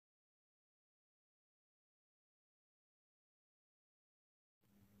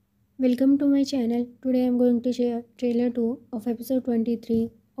Welcome to my channel. Today I am going to share trailer 2 of episode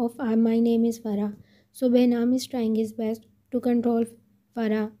 23 of My Name is Farah. So Behnam is trying his best to control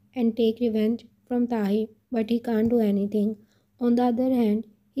Farah and take revenge from Tahir, but he can't do anything. On the other hand,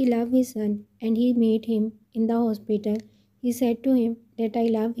 he loves his son and he met him in the hospital. He said to him that I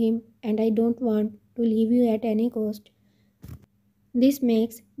love him and I don't want to leave you at any cost. This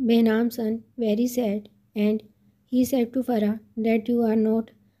makes Behnam's son very sad, and he said to Farah that you are not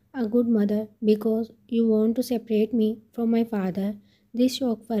a good mother because you want to separate me from my father. This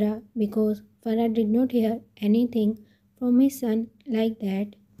shocked Farah because Farah did not hear anything from his son like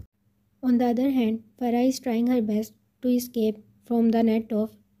that. On the other hand, Farah is trying her best to escape from the net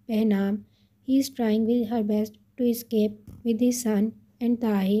of Behnam. He is trying with her best to escape with his son and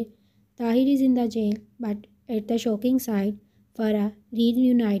Tahir. Tahir is in the jail, but at the shocking sight, Farah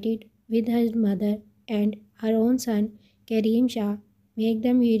reunited with her mother and her own son, Kareem Shah, make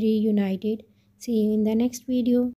them reunited. See you in the next video.